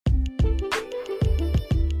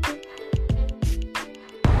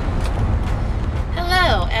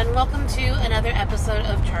Welcome to another episode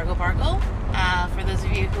of Chargo Bargle. For those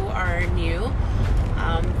of you who are new,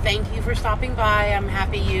 thank you for stopping by. I'm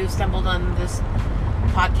happy you stumbled on this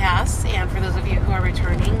podcast. And for those of you who are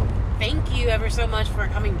returning, thank you ever so much for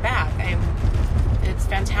coming back. It's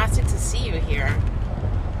fantastic to see you here.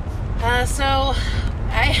 So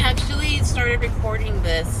I actually started recording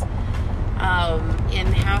this in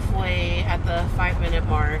halfway at the 5-minute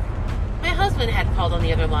mark. My husband had called on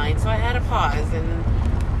the other line, so I had to pause, and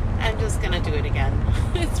I'm just going to do it again.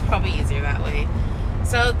 It's probably easier that way.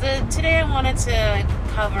 So today I wanted to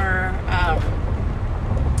cover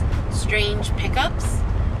strange pickups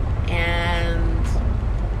and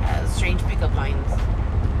strange pickup lines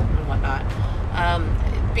and whatnot.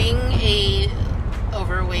 Being a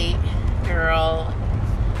overweight girl,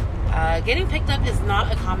 getting picked up is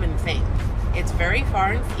not a common thing. It's very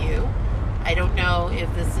far and few. I don't know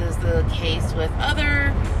if this is the case with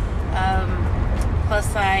other plus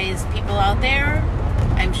size people out there.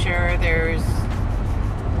 I'm sure there's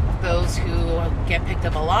those who get picked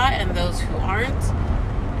up a lot and those who aren't.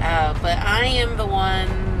 But I am the one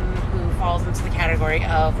who falls into the category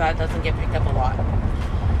of that doesn't get picked up a lot.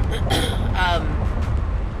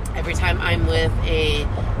 Every time I'm with a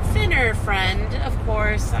thinner friend, of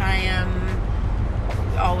course, I am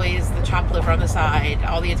always the chopped liver on the side.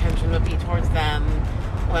 All the attention would be towards them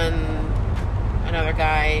when another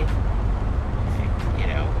guy,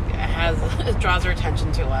 draws their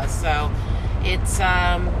attention to us. So it's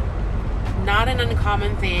not an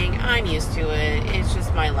uncommon thing. I'm used to it. It's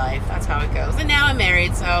just my life. That's how it goes. And now I'm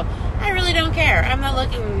married, so I really don't care. I'm not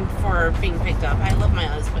looking for being picked up. I love my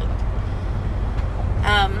husband.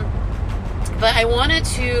 But I wanted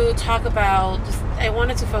to talk about, I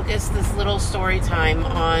wanted to focus this little story time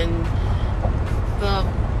on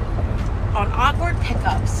awkward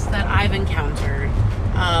pickups that I've encountered.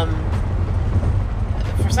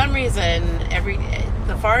 For some reason,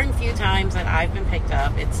 the far and few times that I've been picked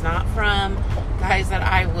up, it's not from guys that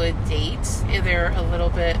I would date. They're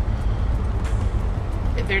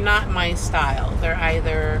not my style. They're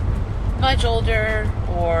either much older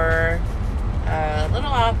or a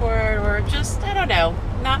little awkward, or just, I don't know,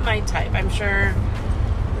 not my type. I'm sure,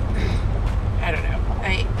 I don't know.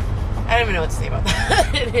 I don't even know what to say about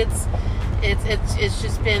that. It's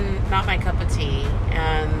just been not my cup of tea,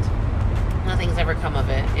 and nothing's ever come of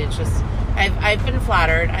it. It's just, I've been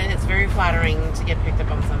flattered. It's very flattering to get picked up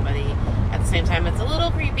on somebody. At the same time, it's a little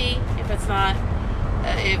creepy if it's not,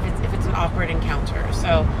 if it's an awkward encounter.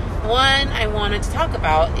 So one I wanted to talk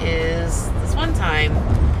about is this one time.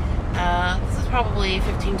 This is probably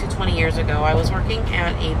 15 to 20 years ago. I was working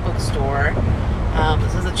at a bookstore.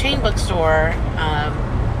 This is a chain bookstore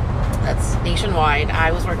that's nationwide.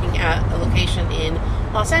 I was working at a location in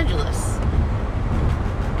Los Angeles.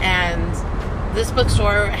 And this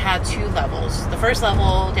bookstore had 2 levels. The first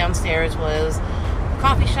level downstairs was the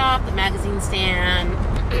coffee shop, the magazine stand,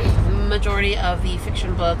 the majority of the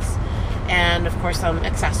fiction books, and of course some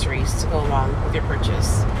accessories to go along with your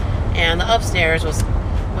purchase. And the upstairs was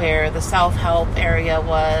where the self-help area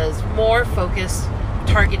was, more focused,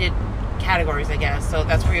 targeted categories, I guess. So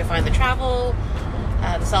that's where you'll find the travel,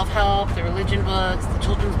 the self-help, the religion books, the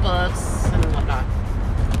children's books, and whatnot.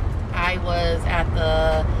 I was at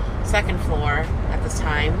the second floor at this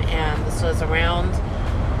time, and this was around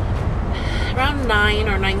 9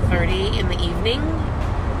 or 9:30 in the evening.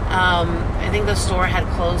 I think the store had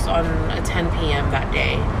closed on 10 p.m. that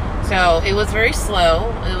day. So it was very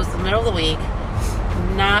slow. It was the middle of the week.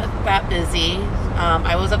 Not that busy.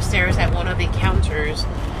 I was upstairs at one of the counters,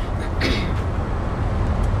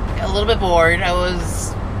 a little bit bored.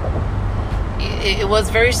 It was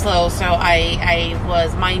very slow, so I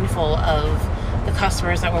was mindful of the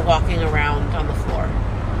customers that were walking around on the floor.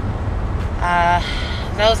 As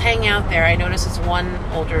I was hanging out there, I noticed this one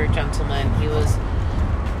older gentleman. He was,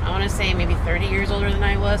 I want to say, maybe 30 years older than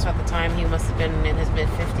I was. So at the time, he must have been in his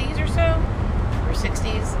mid-50s or so, or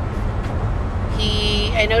 60s.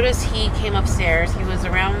 I noticed he came upstairs. He was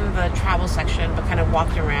around the travel section, but kind of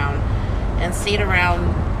walked around and stayed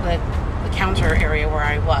around the counter area where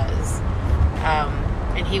I was.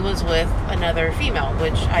 And he was with another female,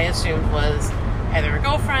 which I assumed was either a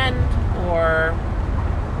girlfriend or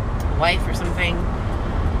a wife or something.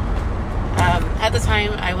 At the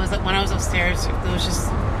time, when I was upstairs, it was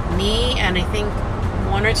just me and I think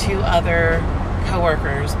 1 or 2 other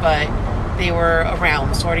coworkers, but they were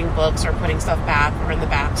around sorting books or putting stuff back or in the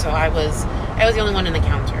back. So I was the only one in the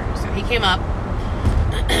counter. So he came up.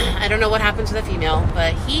 I don't know what happened to the female,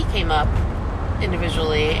 but he came up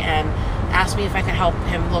individually and asked me if I could help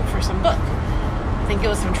him look for some book. I think it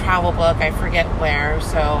was some travel book. I forget where.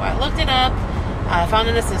 So I looked it up, I found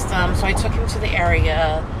in the system, so I took him to the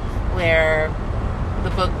area where the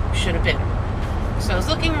book should have been. So I was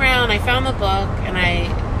looking around, I found the book, and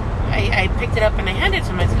I picked it up and I handed it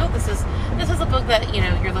to him. I said, oh, this is the book that,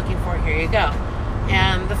 you're looking for. Here you go.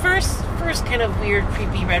 And the first kind of weird,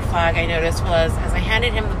 creepy red flag I noticed was, as I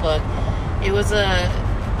handed him the book, it was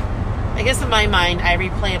I guess in my mind, I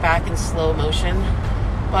replay it back in slow motion,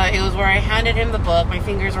 but it was where I handed him the book, my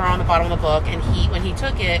fingers were on the bottom of the book, and when he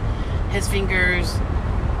took it, his fingers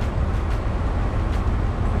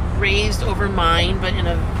raised over mine, but in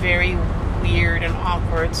a very weird and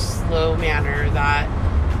awkward, slow manner that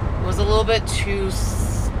was a little bit too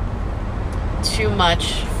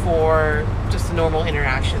much for just a normal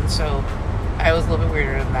interaction. So I was a little bit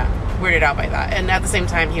weirded out by that. And at the same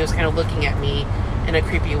time, he was kind of looking at me in a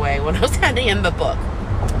creepy way when I was handing him the book.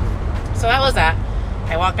 So that was that.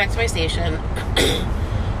 I walked back to my station.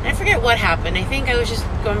 And I forget what happened. I think I was just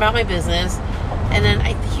going about my business. And then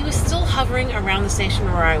he was still hovering around the station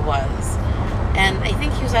where I was. And I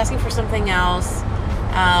think he was asking for something else.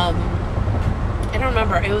 I don't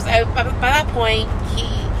remember. It was by that point,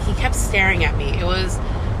 he kept staring at me. It was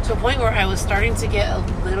to a point where I was starting to get a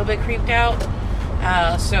little bit creeped out.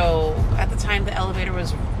 So at the time, the elevator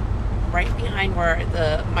was right behind where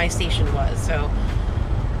my station was. So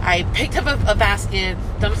I picked up a basket,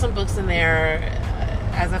 dumped some books in there,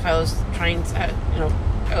 as if I was trying to,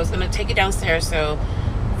 I was going to take it downstairs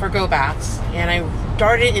for go backs. And I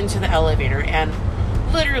darted into the elevator, and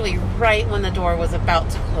literally right when the door was about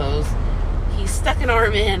to close, he stuck an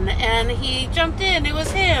arm in and he jumped in. It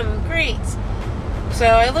was him. Great. So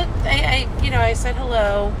I looked, I said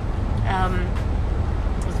hello.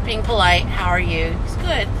 I was being polite. How are you? He's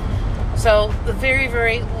good. So the very,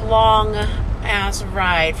 very long ass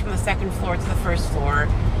ride from the second floor to the first floor,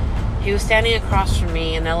 he was standing across from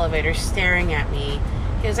me in the elevator staring at me.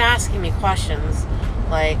 He was asking me questions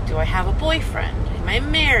like, do I have a boyfriend? Am I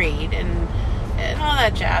married? And all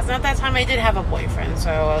that jazz. And at that time I did have a boyfriend, so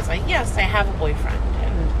I was like, yes, I have a boyfriend.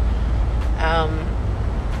 And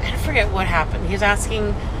I forget what happened. He was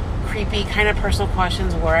asking creepy kind of personal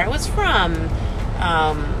questions, where I was from,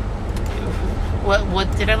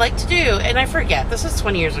 what did I like to do, and I forget. This was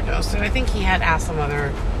 20 years ago, so I think he had asked some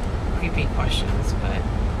other creepy questions, but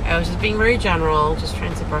I was just being very general, just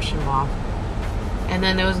trying to brush him off. And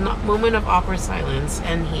then there was a moment of awkward silence,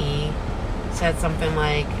 and he said something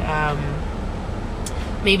like,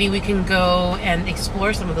 maybe we can go and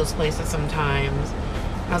explore some of those places sometimes.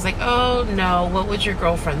 I was like, oh no, what would your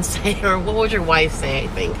girlfriend say? Or what would your wife say? I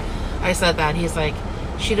think I said that. He's like,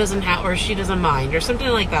 she doesn't mind, or something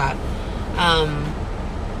like that.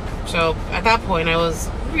 So at that point I was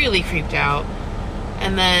really creeped out.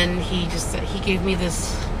 And then he gave me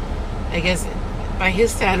this, I guess by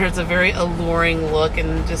his standards, a very alluring look,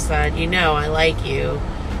 and just said, I like you.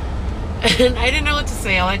 And I didn't know what to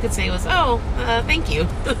say. All I could say was, thank you.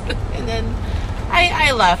 And then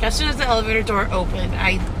I left. As soon as the elevator door opened,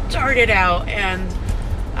 I darted out, and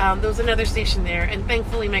there was another station there, and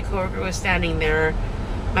thankfully my coworker was standing there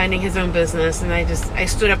minding his own business, and I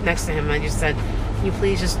stood up next to him, and I just said, can you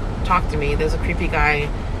please just talk to me? There's a creepy guy.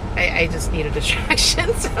 I just need a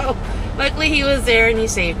distraction. So luckily he was there, and he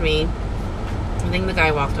saved me. I think the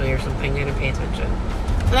guy walked away or something. I didn't pay attention.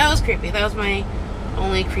 So that was creepy. That was my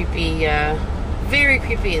only creepy, very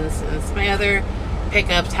creepy instance. My other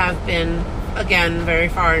pickups have been, again, very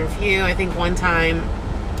far and few. I think one time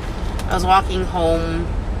I was walking home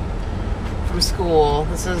from school.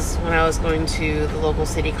 This is when I was going to the local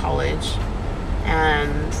city college,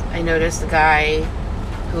 and I noticed a guy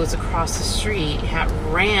who was across the street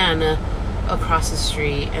ran across the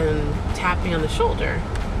street and tapped me on the shoulder.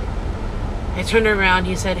 I turned around.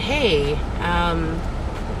 He said, hey,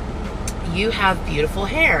 you have beautiful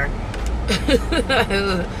hair.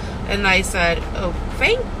 And I said, oh,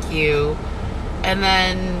 thank you. And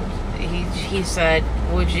then he said,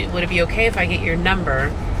 would it be okay if I get your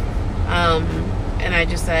number? And I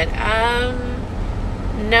just said,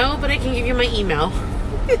 no, but I can give you my email.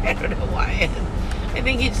 I don't know why. I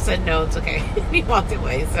think he just said, no, it's okay. And he walked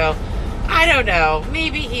away. So I don't know.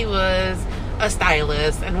 Maybe he was a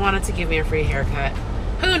stylist and wanted to give me a free haircut.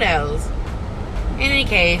 Who knows? In any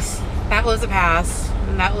case, that was a pass,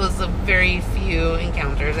 and that was a very few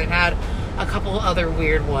encounters. I've had a couple other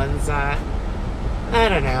weird ones that, I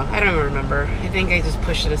don't know. I don't remember. I think I just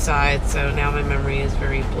pushed it aside, so now my memory is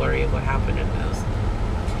very blurry of what happened in those.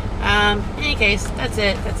 In any case, that's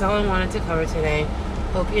it. That's all I wanted to cover today.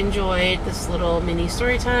 Hope you enjoyed this little mini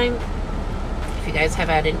story time. If you guys have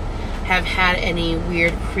had any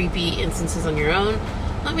weird, creepy instances on your own,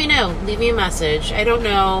 let me know. Leave me a message. I don't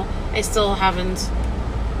know. I still haven't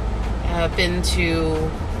been too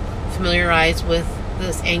familiarized with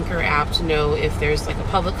this Anchor app to know if there's like a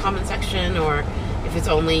public comment section or if it's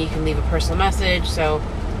only you can leave a personal message. So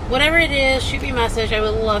whatever it is, shoot me a message. I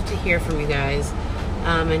would love to hear from you guys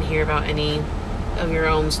and hear about any of your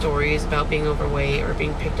own stories about being overweight or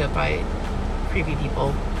being picked up by creepy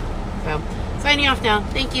people. So signing off now.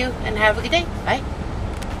 Thank you and have a good day. Bye.